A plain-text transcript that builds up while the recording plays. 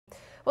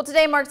Well,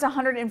 today marks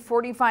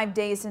 145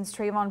 days since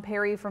Trevon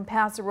Perry from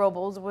Paso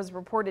Robles was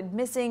reported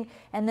missing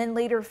and then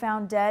later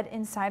found dead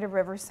inside a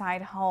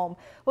Riverside home.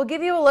 We'll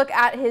give you a look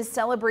at his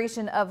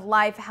celebration of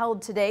life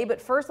held today, but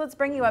first let's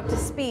bring you up to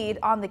speed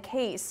on the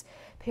case.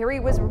 Perry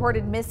was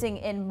reported missing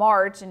in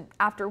March, and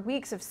after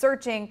weeks of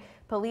searching,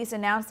 police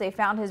announced they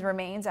found his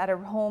remains at a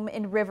home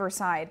in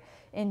Riverside.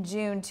 In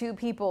June, 2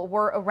 people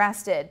were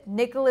arrested.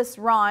 Nicholas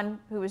Ron,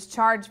 who was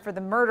charged for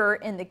the murder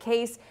in the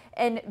case,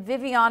 and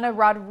Viviana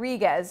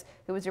Rodriguez,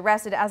 who was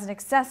arrested as an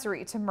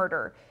accessory to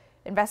murder.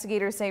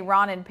 Investigators say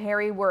Ron and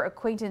Perry were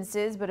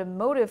acquaintances, but a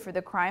motive for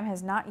the crime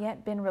has not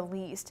yet been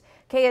released.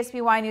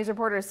 KSBY News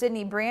reporter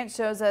Sydney Brandt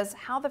shows us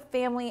how the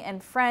family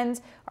and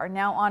friends are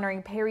now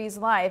honoring Perry's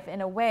life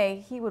in a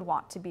way he would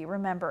want to be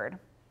remembered.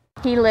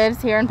 He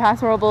lives here in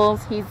Paso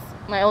Robles. He's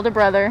my older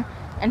brother,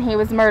 and he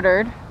was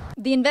murdered.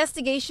 The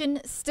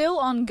investigation still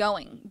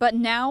ongoing, but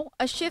now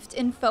a shift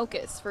in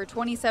focus for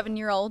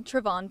 27-year-old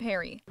Trevon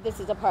Perry. This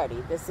is a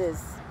party.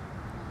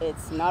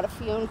 It's not a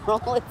funeral.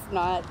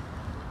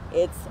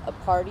 It's a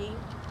party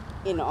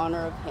in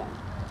honor of him.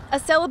 A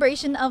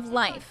celebration of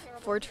life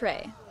for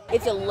Trey.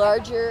 It's a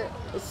larger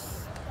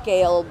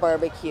scale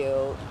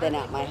barbecue than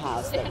at my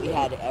house that we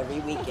had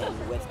every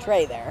weekend with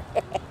Trey there.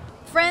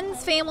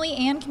 Friends, family,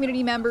 and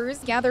community members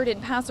gathered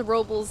in Paso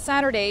Robles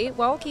Saturday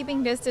while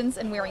keeping distance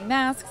and wearing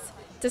masks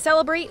to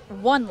celebrate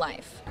one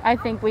life. I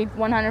think we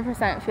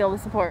 100% feel the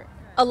support.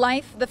 A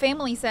life the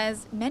family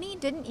says many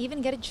didn't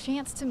even get a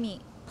chance to meet.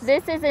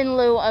 This is in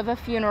lieu of a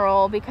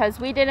funeral because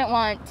we didn't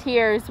want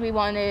tears. We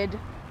wanted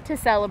to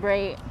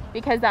celebrate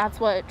because that's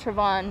what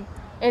Trevon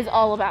is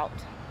all about.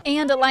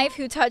 And a life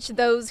who touched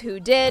those who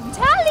did.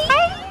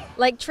 Tally!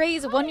 Like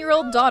Trey's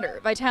 1-year-old daughter,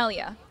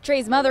 Vitalia.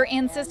 Trey's mother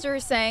and sister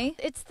say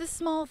it's the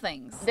small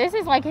things. This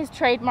is like his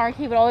trademark.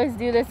 He would always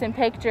do this in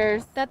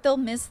pictures. That they'll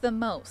miss the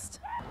most.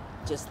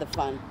 Just the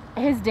fun.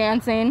 His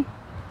dancing.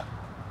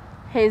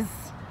 His...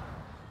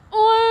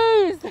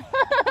 Always!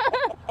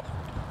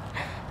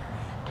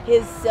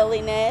 His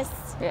silliness.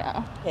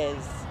 Yeah.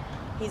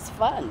 He's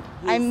fun.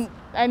 I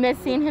miss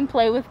seeing him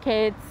play with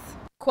kids.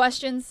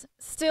 Questions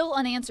still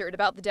unanswered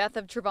about the death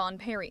of Trevon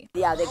Perry.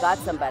 Yeah, they got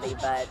somebody,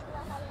 but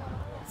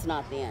it's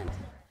not the end.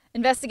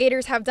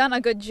 Investigators have done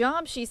a good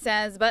job, she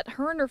says, but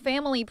her and her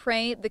family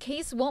pray the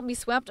case won't be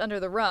swept under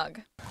the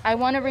rug. I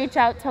want to reach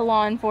out to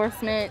law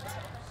enforcement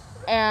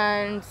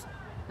and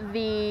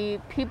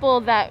the people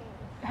that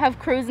have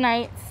cruise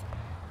nights.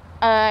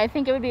 I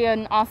think it would be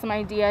an awesome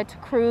idea to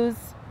cruise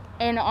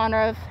in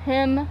honor of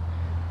him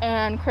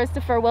and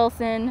Christopher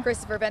Wilson.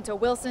 Christopher Vento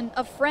Wilson,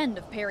 a friend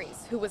of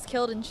Perry's, who was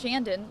killed in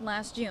Shandon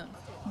last June.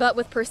 But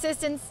with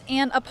persistence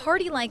and a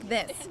party like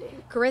this,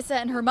 Carissa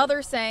and her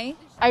mother say,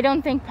 I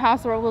don't think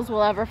Paso Robles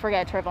will ever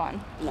forget Trevon.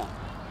 No,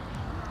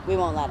 we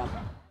won't let him.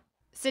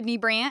 Sydney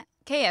Brandt,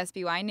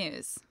 KSBY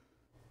News.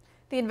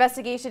 The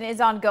investigation is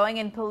ongoing,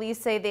 and police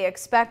say they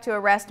expect to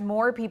arrest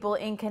more people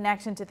in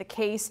connection to the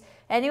case.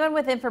 Anyone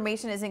with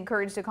information is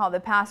encouraged to call the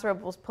Paso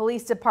Robles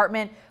Police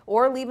Department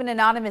or leave an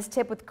anonymous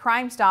tip with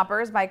Crime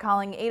Stoppers by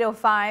calling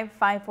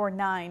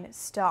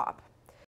 805-549-STOP.